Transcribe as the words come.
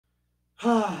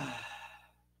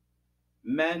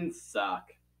Men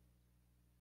suck.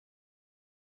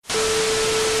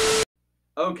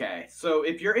 Okay, so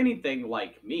if you're anything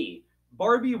like me,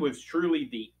 Barbie was truly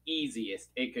the easiest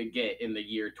it could get in the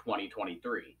year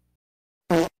 2023.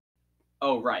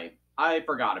 Oh, right, I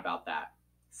forgot about that.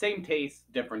 Same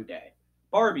taste, different day.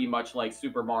 Barbie, much like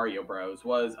Super Mario Bros.,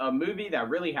 was a movie that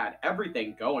really had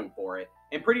everything going for it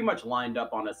and pretty much lined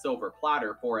up on a silver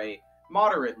platter for a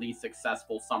moderately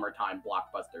successful summertime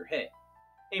blockbuster hit.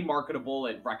 A marketable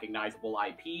and recognizable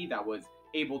IP that was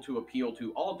able to appeal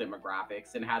to all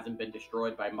demographics and hasn't been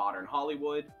destroyed by modern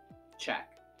Hollywood?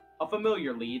 Check. A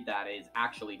familiar lead that is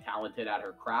actually talented at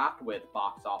her craft with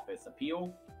box office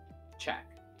appeal? Check.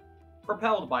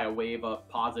 Propelled by a wave of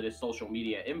positive social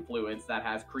media influence that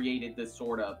has created this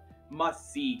sort of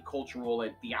must see cultural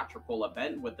and theatrical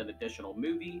event with an additional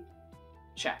movie?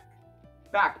 Check.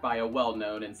 Backed by a well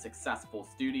known and successful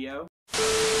studio?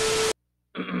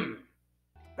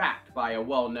 Backed by a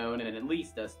well known and at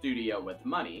least a studio with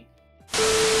money?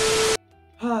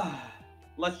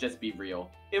 Let's just be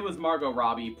real. It was Margot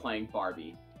Robbie playing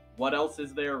Barbie. What else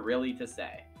is there really to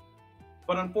say?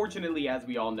 But unfortunately, as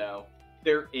we all know,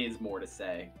 there is more to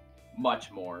say.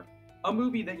 Much more. A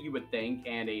movie that you would think,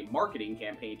 and a marketing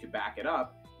campaign to back it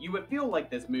up, you would feel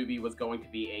like this movie was going to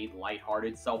be a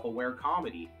lighthearted, self-aware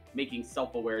comedy, making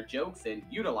self-aware jokes and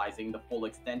utilizing the full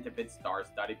extent of its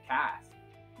star-studded cast.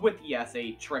 With, yes,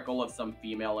 a trickle of some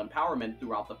female empowerment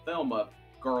throughout the film of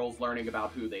girls learning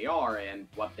about who they are and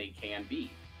what they can be.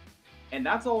 And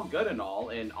that's all good and all,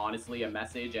 and honestly a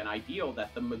message and ideal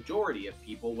that the majority of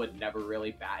people would never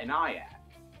really bat an eye at.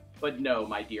 But no,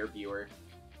 my dear viewer,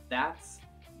 that's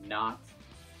not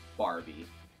Barbie.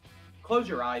 Close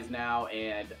your eyes now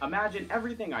and imagine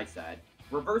everything I said,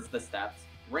 reverse the steps,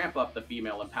 ramp up the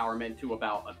female empowerment to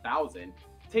about 1,000,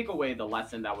 take away the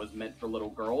lesson that was meant for little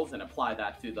girls and apply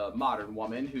that to the modern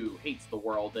woman who hates the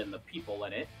world and the people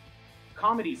in it.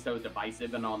 Comedy so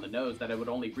divisive and on the nose that it would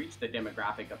only reach the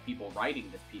demographic of people writing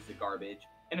this piece of garbage,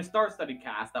 and a star-studded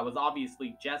cast that was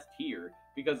obviously just here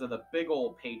because of the big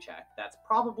old paycheck that's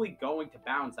probably going to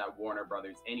bounce at Warner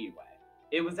Brothers anyway.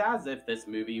 It was as if this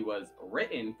movie was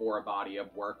written for a body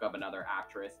of work of another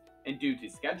actress, and due to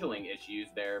scheduling issues,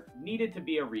 there needed to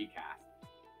be a recast.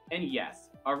 And yes,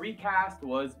 a recast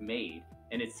was made,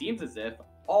 and it seems as if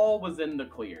all was in the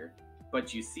clear.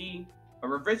 But you see, a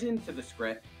revision to the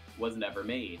script was never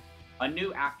made. A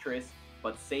new actress,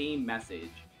 but same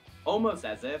message. Almost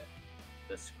as if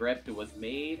the script was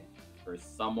made for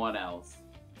someone else.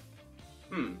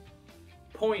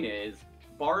 Point is,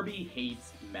 Barbie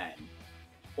hates men.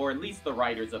 Or at least the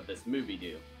writers of this movie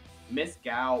do. Miss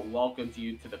Gao welcomes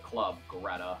you to the club,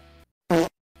 Greta.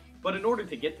 But in order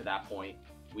to get to that point,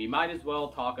 we might as well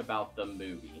talk about the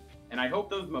movie. And I hope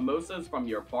those mimosas from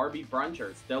your Barbie brunch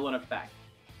are still in effect.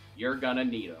 You're gonna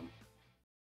need them.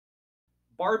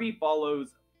 Barbie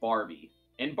follows Barbie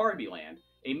in Barbie Land,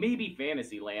 a maybe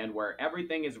fantasy land where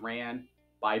everything is ran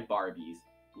by Barbies.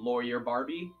 Lawyer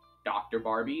Barbie, Dr.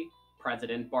 Barbie,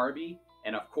 President Barbie,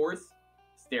 and of course,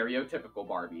 stereotypical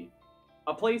Barbie.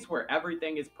 A place where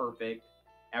everything is perfect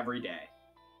every day.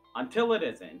 Until it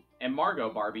isn't, and Margot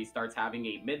Barbie starts having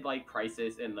a midlife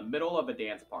crisis in the middle of a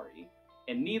dance party.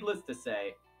 And needless to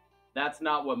say, that's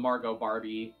not what Margot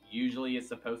Barbie usually is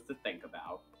supposed to think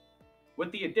about.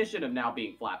 With the addition of now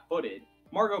being flat-footed,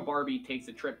 Margot Barbie takes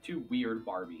a trip to Weird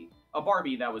Barbie, a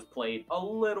Barbie that was played a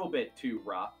little bit too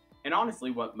rough, and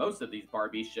honestly what most of these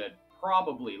Barbies should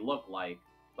probably look like.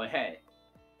 But hey,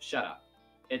 shut up.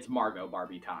 It's Margot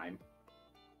Barbie time.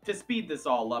 To speed this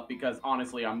all up, because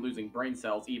honestly I'm losing brain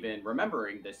cells even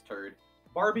remembering this turd,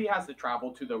 Barbie has to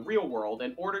travel to the real world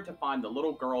in order to find the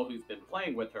little girl who's been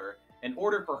playing with her, in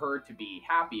order for her to be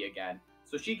happy again,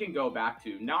 so she can go back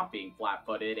to not being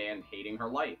flat-footed and hating her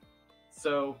life.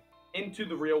 So, into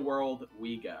the real world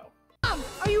we go.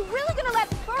 Are you really gonna let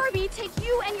Barbie take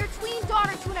you and your tween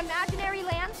daughter to an imaginary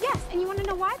land? Yes, and you wanna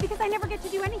know why? Because I never get to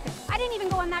do anything. I didn't even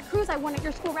go on that cruise I won at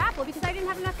your school raffle because I didn't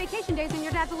have enough vacation days and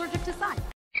your dad's allergic to sun.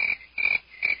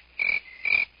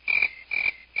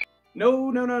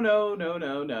 No.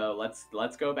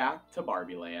 Let's go back to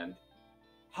Barbie Land.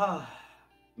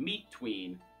 Meet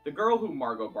Tween, the girl who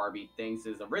Margot Barbie thinks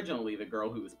is originally the girl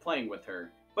who was playing with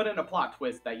her, but in a plot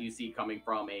twist that you see coming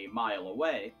from a mile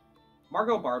away,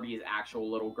 Margot Barbie's actual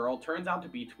little girl turns out to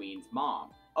be Tween's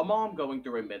mom, a mom going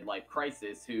through a midlife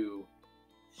crisis who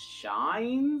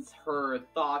shines her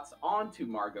thoughts onto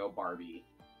Margot Barbie.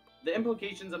 The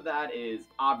implications of that is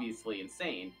obviously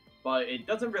insane, but it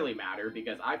doesn't really matter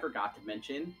because I forgot to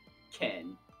mention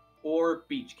Ken, or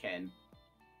Beach Ken,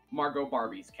 Margot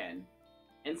Barbie's Ken.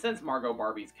 And since Margot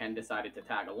Barbie's Ken decided to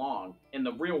tag along, in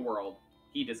the real world,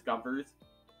 he discovers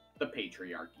the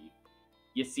patriarchy.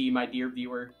 You see, my dear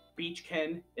viewer, Beach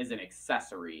Ken is an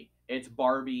accessory. It's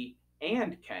Barbie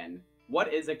and Ken.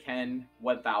 What is a Ken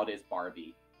without his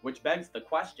Barbie? Which begs the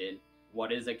question,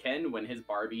 what is a Ken when his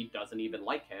Barbie doesn't even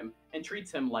like him and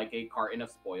treats him like a carton of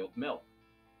spoiled milk?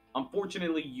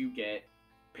 Unfortunately, you get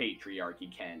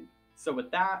Patriarchy Ken. So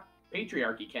with that,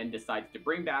 Patriarchy Ken decides to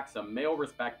bring back some male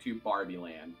respect to Barbie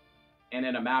Land. And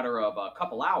in a matter of a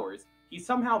couple hours, he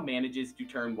somehow manages to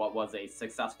turn what was a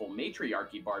successful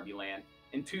matriarchy Barbie Land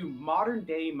into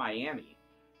modern-day Miami.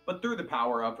 But through the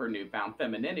power of her newfound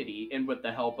femininity and with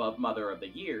the help of Mother of the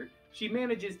Year, she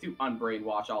manages to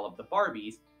unbrainwash all of the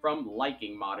Barbies from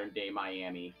liking modern-day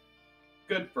Miami.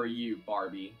 Good for you,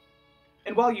 Barbie.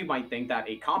 And while you might think that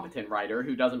a competent writer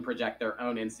who doesn't project their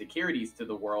own insecurities to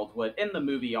the world would end the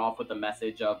movie off with the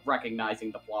message of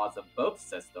recognizing the flaws of both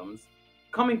systems,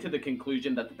 coming to the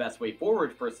conclusion that the best way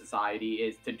forward for society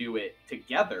is to do it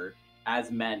together as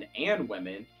men and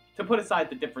women, to put aside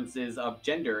the differences of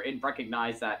gender and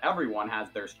recognize that everyone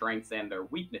has their strengths and their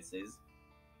weaknesses,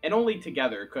 and only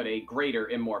together could a greater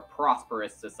and more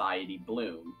prosperous society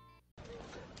bloom.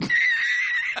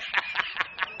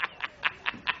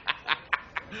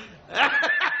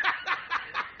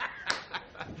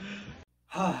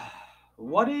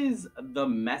 What is the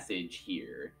message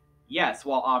here? Yes,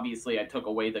 while obviously I took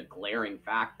away the glaring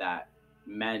fact that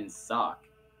men suck,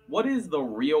 what is the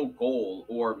real goal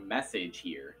or message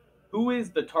here? Who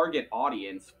is the target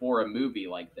audience for a movie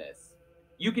like this?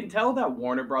 You can tell that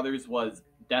Warner Brothers was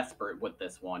desperate with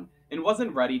this one and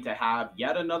wasn't ready to have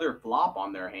yet another flop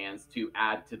on their hands to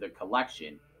add to the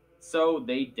collection. So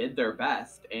they did their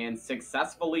best, and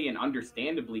successfully and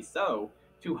understandably so,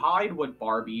 to hide what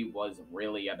Barbie was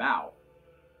really about.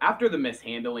 After the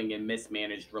mishandling and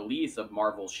mismanaged release of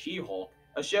Marvel's She-Hulk,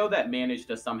 a show that managed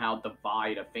to somehow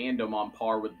divide a fandom on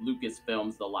par with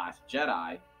Lucasfilm's The Last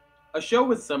Jedi, a show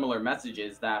with similar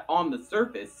messages that on the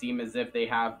surface seem as if they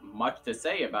have much to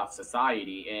say about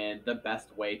society and the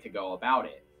best way to go about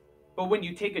it. But when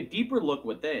you take a deeper look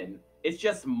within, it's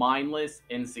just mindless,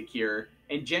 insecure,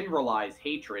 and generalized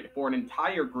hatred for an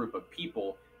entire group of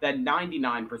people that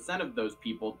 99% of those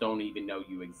people don't even know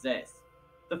you exist.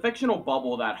 The fictional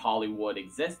bubble that Hollywood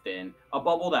exists in, a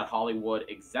bubble that Hollywood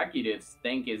executives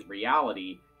think is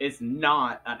reality, is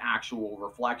not an actual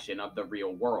reflection of the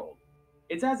real world.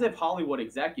 It's as if Hollywood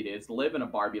executives live in a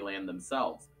Barbie land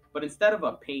themselves, but instead of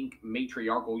a pink,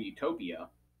 matriarchal utopia,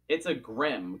 it's a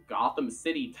grim, Gotham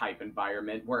City type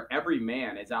environment where every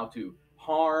man is out to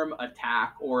harm,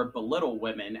 attack, or belittle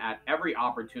women at every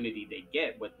opportunity they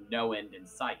get with no end in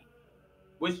sight.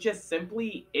 Which just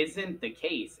simply isn't the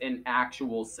case in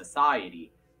actual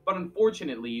society. But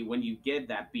unfortunately, when you give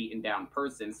that beaten down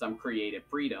person some creative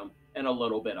freedom and a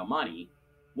little bit of money,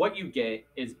 what you get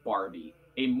is Barbie,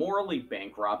 a morally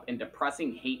bankrupt and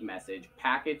depressing hate message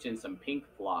packaged in some pink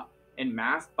fluff and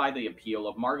masked by the appeal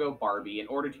of Margot Barbie in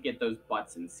order to get those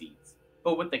butts in seats.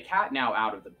 But with the cat now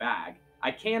out of the bag, I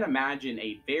can't imagine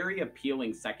a very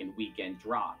appealing second weekend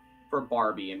drop for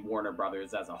Barbie and Warner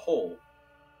Brothers as a whole.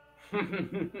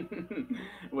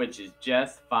 Which is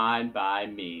just fine by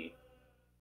me.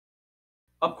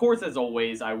 Of course, as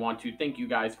always, I want to thank you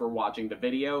guys for watching the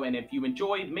video, and if you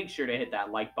enjoyed, make sure to hit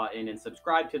that like button and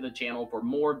subscribe to the channel for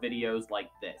more videos like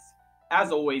this.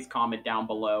 As always, comment down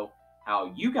below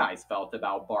how you guys felt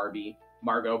about Barbie,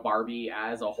 Margot Barbie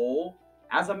as a whole.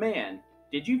 As a man,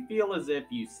 did you feel as if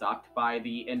you sucked by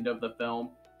the end of the film?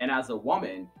 And as a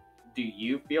woman, do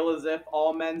you feel as if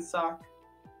all men suck?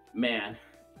 Man,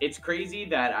 it's crazy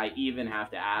that I even have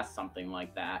to ask something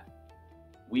like that.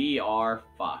 We are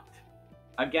fucked.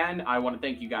 Again, I want to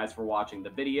thank you guys for watching the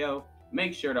video.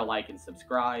 Make sure to like and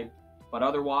subscribe. But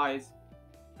otherwise,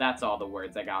 that's all the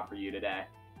words I got for you today.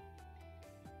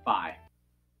 Bye.